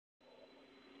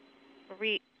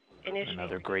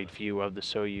Another great view of the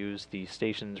Soyuz, the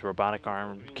station's robotic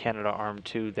arm, Canada Arm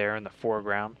 2 there in the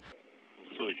foreground.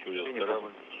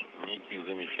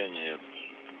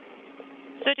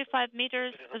 35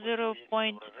 meters,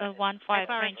 0.15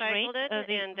 range rate. The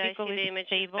vehicle is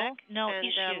stable. No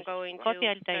issues. Copy,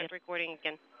 Altair. Recording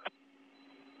again.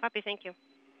 Copy, thank you.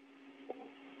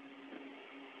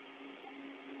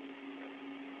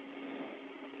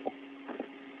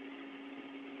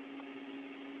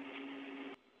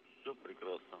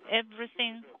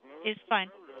 Everything is fine.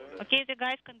 Okay, the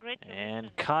guys, congratulations.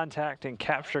 And contact and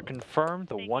capture confirmed.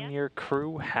 The one-year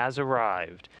crew has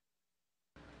arrived.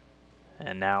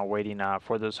 And now waiting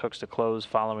for those hooks to close.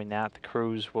 Following that, the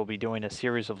crews will be doing a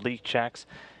series of leak checks.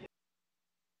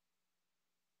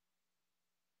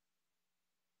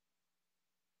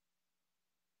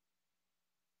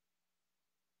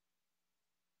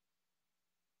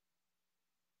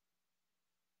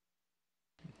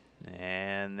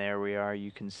 And there we are,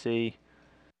 you can see.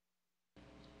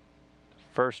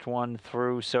 First one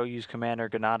through, Soyuz Commander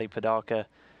Gennady Padalka.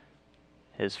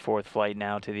 His fourth flight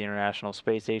now to the International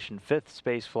Space Station, fifth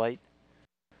space flight.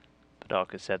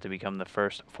 Padalka is set to become the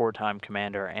first four-time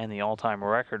commander and the all-time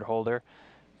record holder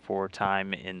for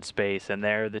time in space. And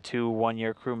there, the two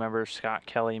one-year crew members, Scott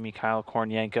Kelly and Mikhail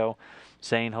Kornienko,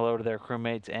 saying hello to their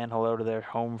crewmates and hello to their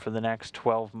home for the next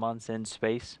 12 months in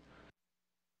space.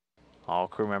 All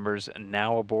crew members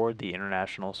now aboard the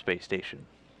International Space Station.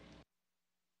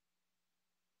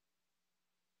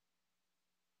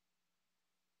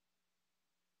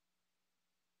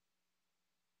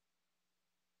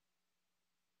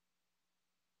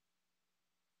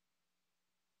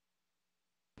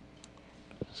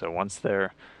 So once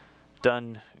they're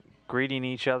done greeting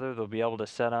each other, they'll be able to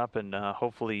set up and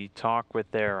hopefully talk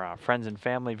with their friends and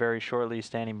family very shortly,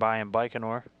 standing by in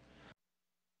Baikonur.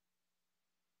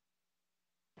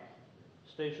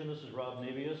 Station, this is Rob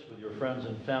Nevius with your friends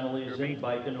and families in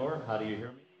Baikonur. How do you hear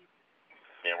me?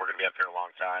 Yeah, we're going to be up here a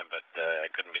long time, but I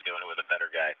couldn't be doing it with a better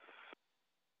guy.